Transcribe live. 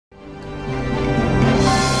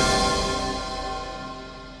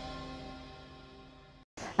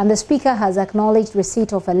and the Speaker has acknowledged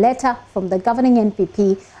receipt of a letter from the governing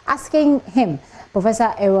NPP asking him,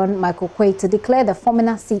 Professor Aaron Michael Quaye, to declare the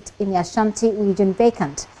Fomena seat in the Ashanti region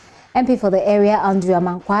vacant. MP for the area, Andrew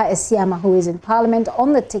Amankwa Esiama, who is in Parliament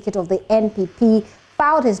on the ticket of the NPP,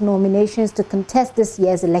 filed his nominations to contest this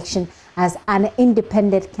year's election as an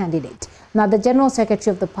independent candidate. Now, the General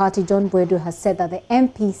Secretary of the party, John Boadu, has said that the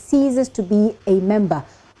MP ceases to be a member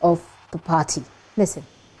of the party. Listen.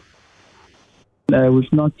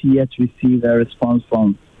 We've not yet received a response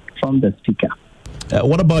from the Speaker.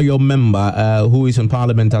 What about your member who is in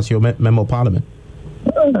Parliament as your member of Parliament?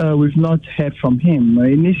 We've not heard from him.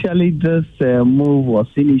 Initially, this move was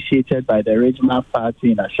initiated by the regional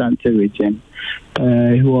party in Ashanti region.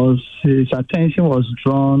 His attention was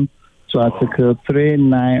drawn to Article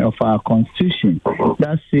 3(9) of our Constitution.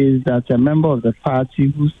 That says that a member of the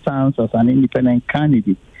party who stands as an independent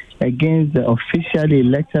candidate against the officially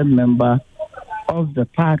elected member of the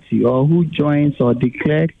party, or who joins or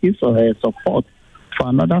declares his or her support for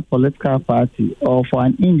another political party or for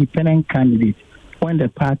an independent candidate when the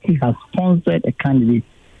party has sponsored a candidate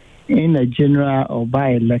in a general or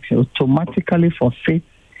by-election, automatically forfeits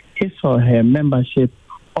his or her membership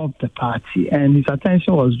of the party. And his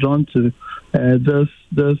attention was drawn to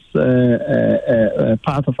this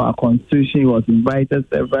part of our Constitution. He was invited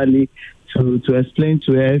severally to explain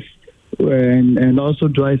to us and also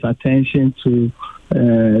draw his attention to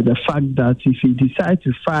the fact that if he decides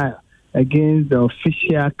to file against the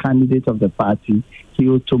official candidate of the party, he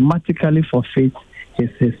automatically forfeits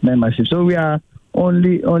his membership. So we are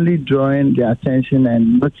only drawing the attention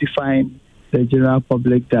and notifying the general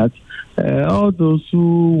public that all those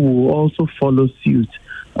who will also follow suit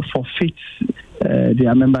forfeit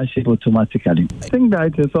their membership automatically. I think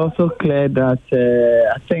that it is also clear that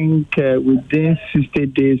within 60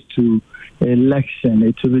 days to election,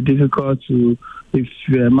 it will be difficult to, if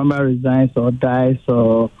a member resigns or dies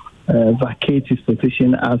or vacate his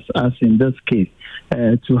position, as in this case,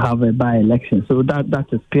 to have a by-election. So that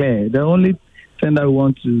is clear. The only thing that we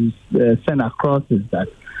want to send across is that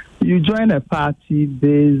you join a party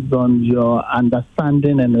based on your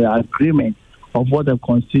understanding and your agreement of what the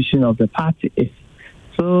constitution of the party is.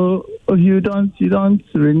 So you don't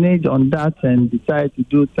renege on that and decide to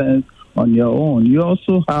do things on your own. You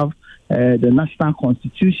also have the national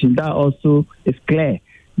constitution that also is clear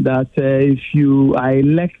that if you are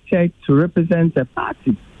elected to represent a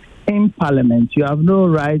party in Parliament, you have no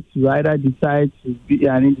right to either decide to be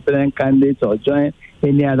an independent candidate or join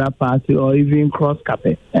any other party or even cross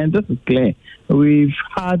carpet. And this is clear. We've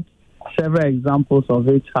had several examples of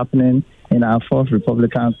it happening in our fourth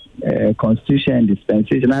Republican Constitution and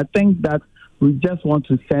dispensation. I think that we just want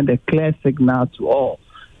to send a clear signal to all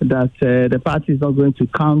that the party is not going to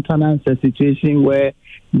countenance a situation where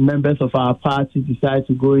members of our party decide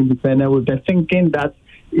to go independent with the thinking that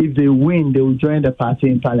if they win, they will join the party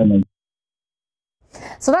in Parliament.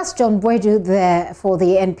 So that's John Boadu there for the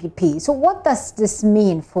NPP. So what does this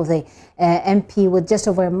mean for the MP with just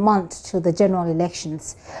over a month to the general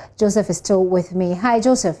elections? Joseph is still with me. Hi,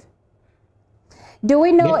 Joseph. Do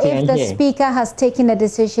we know if the Speaker has taken a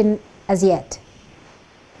decision as yet?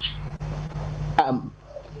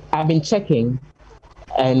 I've been checking,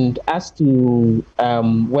 and as to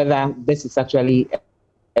whether this is actually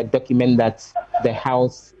a document that the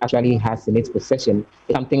House actually has in its possession,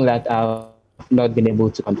 is something that I've not been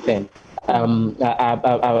able to confirm. I've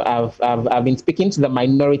been speaking to the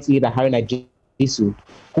minority, the Haruna Jisu,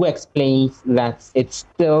 who explains that it's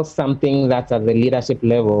still something that at the leadership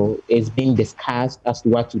level is being discussed as to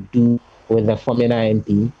what to do with the Fomena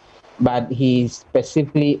MP. But he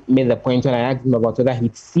specifically made the point when I asked him about whether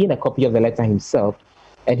he'd seen a copy of the letter himself,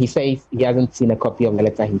 and he says he hasn't seen a copy of the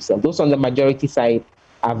letter himself. Those on the majority side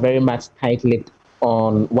are very much tight-lipped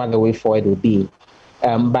on what the way forward will be.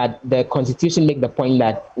 But the Constitution makes the point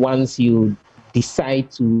that once you decide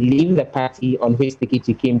to leave the party on which ticket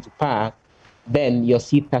you came to power, then your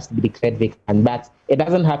seat has to be declared vacant. But it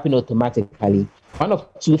doesn't happen automatically. One of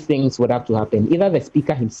two things would have to happen. Either the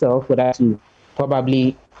Speaker himself would have to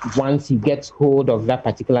probably, once he gets hold of that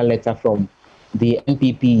particular letter from the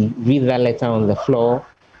NPP, read that letter on the floor,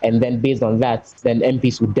 and then based on that, then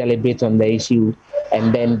MPs would deliberate on the issue,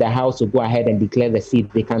 and then the House will go ahead and declare the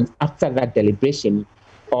seat vacant after that deliberation.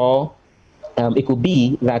 Or it could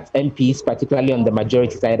be that MPs, particularly on the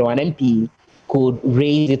majority side, or an MP could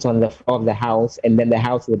raise it on the floor of the House, and then the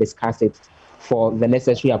House will discuss it for the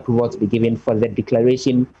necessary approval to be given for the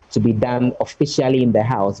declaration to be done officially in the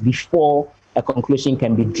House before a conclusion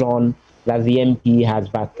can be drawn that the MP has,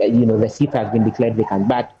 the seat has been declared vacant.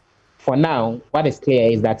 But for now, what is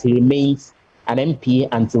clear is that he remains an MP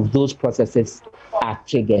until those processes are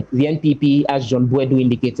triggered. The NPP, as John Boedu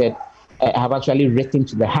indicated, have actually written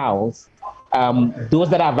to the House. Those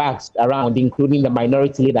that have asked around, including the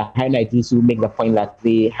minority leader, Haruna Iddrisu, make the point that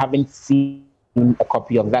they haven't seen a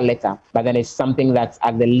copy of that letter, but then it's something that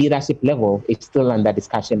at the leadership level is still under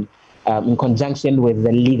discussion in conjunction with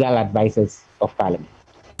the legal advisors of Parliament.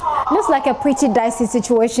 Looks like a pretty dicey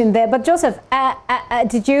situation there. But Joseph,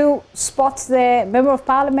 did you spot the Member of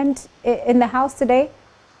Parliament in the House today?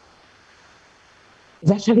 It's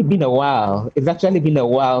actually been a while. It's actually been a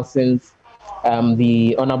while since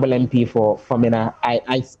the Honorable MP for Fomena,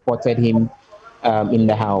 I spotted him in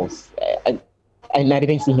the House. And I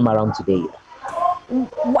didn't see him around today.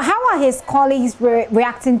 How are his colleagues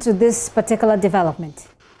reacting to this particular development?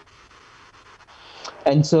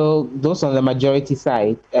 And so those on the majority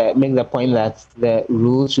side make the point that the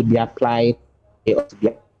rules should be applied. They ought to be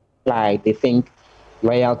applied. They think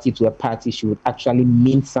loyalty to a party should actually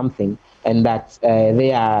mean something, and that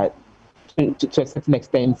they are, to a certain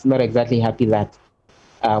extent, not exactly happy that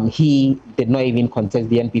he did not even contest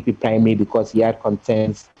the NPP primary because he had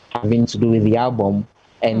concerns having to do with the album,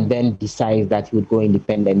 and then decides that he would go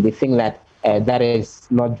independent. They think that that is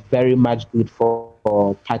not very much good for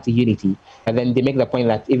party unity. And then they make the point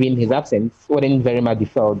that even his absence wouldn't very much be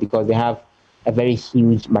felt because they have a very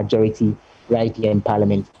huge majority right here in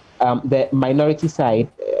Parliament. The minority side,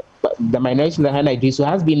 the minority that Haruna Iddrisu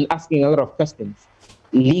has been asking a lot of questions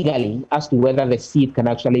legally as to whether the seat can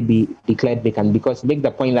actually be declared vacant, because make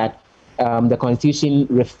the point that the Constitution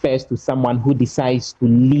refers to someone who decides to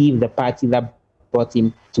leave the party that brought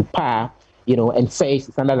him to power, and says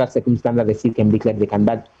it's under that circumstance that the seat can be declared vacant.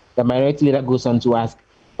 But the minority leader goes on to ask,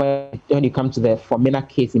 when you come to the Fomena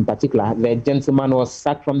case in particular, the gentleman was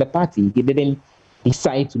sacked from the party. He didn't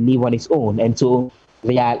decide to leave on his own. And so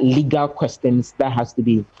there are legal questions that has to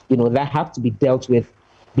be, that have to be dealt with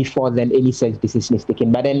before then any such decision is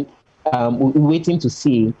taken. But then we're waiting to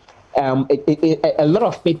see. A lot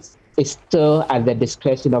of it is still at the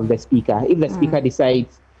discretion of the Speaker. If the Speaker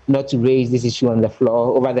decides not to raise this issue on the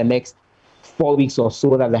floor over the next 4 weeks or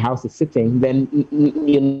so that the House is sitting, then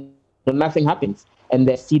nothing happens and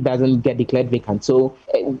the seat doesn't get declared vacant. So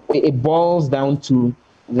it boils down to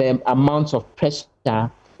the amount of pressure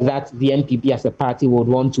that the NPP as a party would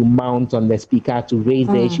want to mount on the Speaker to raise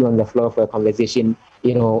the issue on the floor for a conversation,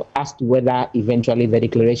 as to whether eventually the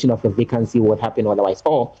declaration of a vacancy would happen otherwise.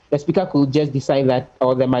 Or the Speaker could just decide that,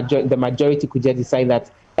 or the majority could just decide that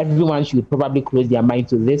everyone should probably close their mind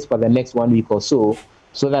to this for the next 1 week or so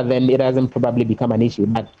that then it doesn't probably become an issue.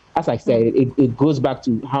 But as I said, it goes back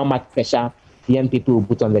to how much pressure the NPP will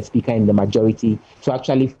put on the Speaker in the majority to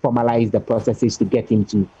actually formalize the processes to get him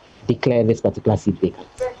to declare this particular seat vacant.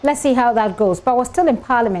 Let's see how that goes. But we're still in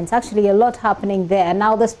Parliament. Actually, a lot happening there.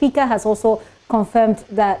 Now, the Speaker has also confirmed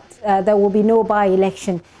that there will be no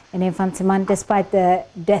by-election in Infantiman despite the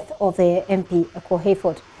death of the MP, Eko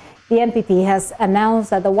Hayford. The NPP has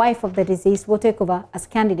announced that the wife of the deceased will take over as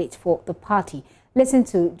candidate for the party. Listen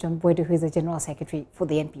to John Boedu, who is the General Secretary for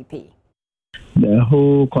the NPP. The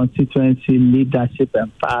whole constituency, leadership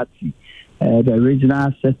and party, the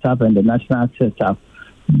regional setup and the national setup,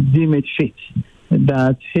 deem it fit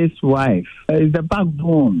that his wife is the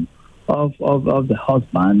backbone of the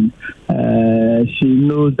husband. She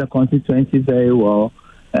knows the constituency very well.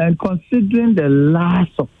 And considering the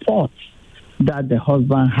last support that the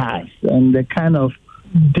husband has and the kind of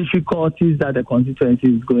difficulties that the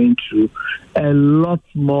constituency is going through, a lot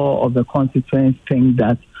more of the constituents think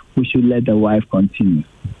that we should let the wife continue.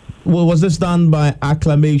 Well, was this done by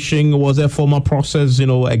acclamation? Was there a formal process,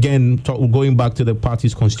 again, going back to the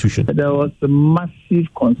party's constitution? There was a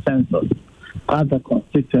massive consensus at the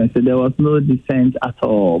constituency. There was no dissent at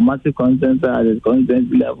all. Massive consensus at the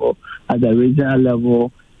constituency level, at the regional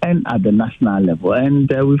level, and at the national level.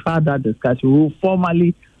 And we've had that discussion. We will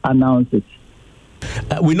formally announce it.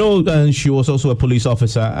 We know she was also a police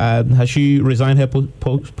officer. Has she resigned her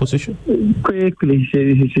position? Quickly,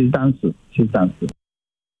 she's done so. She's done so.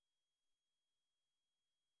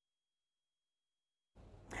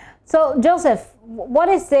 So, Joseph, what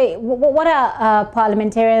are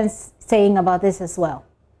parliamentarians saying about this as well?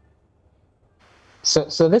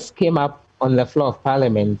 So this came up on the floor of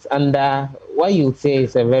Parliament, and what you say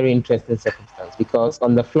is a very interesting circumstance, because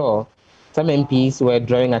on the floor, some MPs were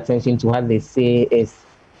drawing attention to what they say is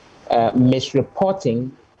misreporting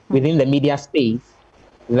within the media space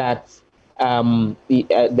that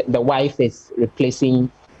the wife is replacing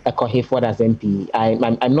Eko Hayford as MP.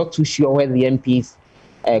 I'm not too sure where the MPs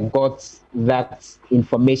got that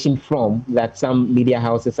information from, that some media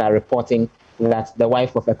houses are reporting that the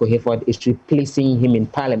wife of Eko Hayford is replacing him in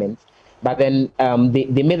Parliament. But then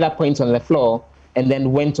they made that point on the floor and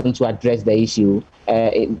then went on to address the issue,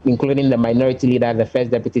 including the minority leader, the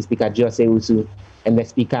first deputy speaker, Jose Usu, and the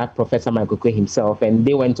speaker, Professor Michael Kwe himself. And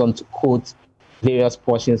they went on to quote various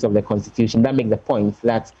portions of the Constitution that make the point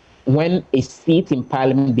that when a seat in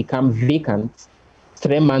Parliament becomes vacant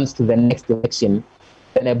 3 months to the next election,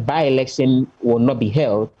 then a by-election will not be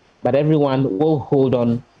held, but everyone will hold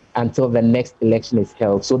on until the next election is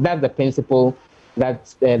held. So that's the principle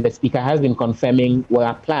that the Speaker has been confirming will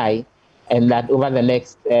apply, and that over the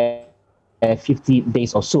next 50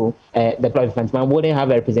 days or so, the Protestant man wouldn't have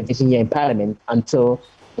a representation here in Parliament until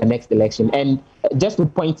the next election. And just to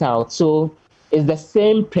point out, so it's the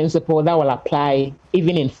same principle that will apply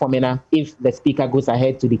even in Fomena if the Speaker goes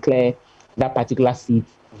ahead to declare that particular seat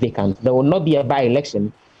vacant. There will not be a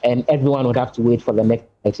by-election, and everyone would have to wait for the next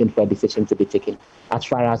election for a decision to be taken as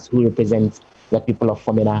far as who represents the people of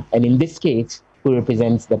Fomena, and in this case, who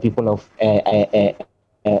represents the people of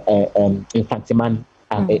Infantiman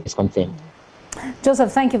is concerned.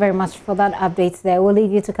 Joseph, thank you very much for that update there. We'll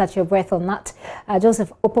leave you to catch your breath on that.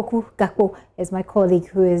 Joseph Opoku Gakpo is my colleague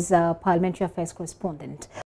who is Parliamentary Affairs correspondent.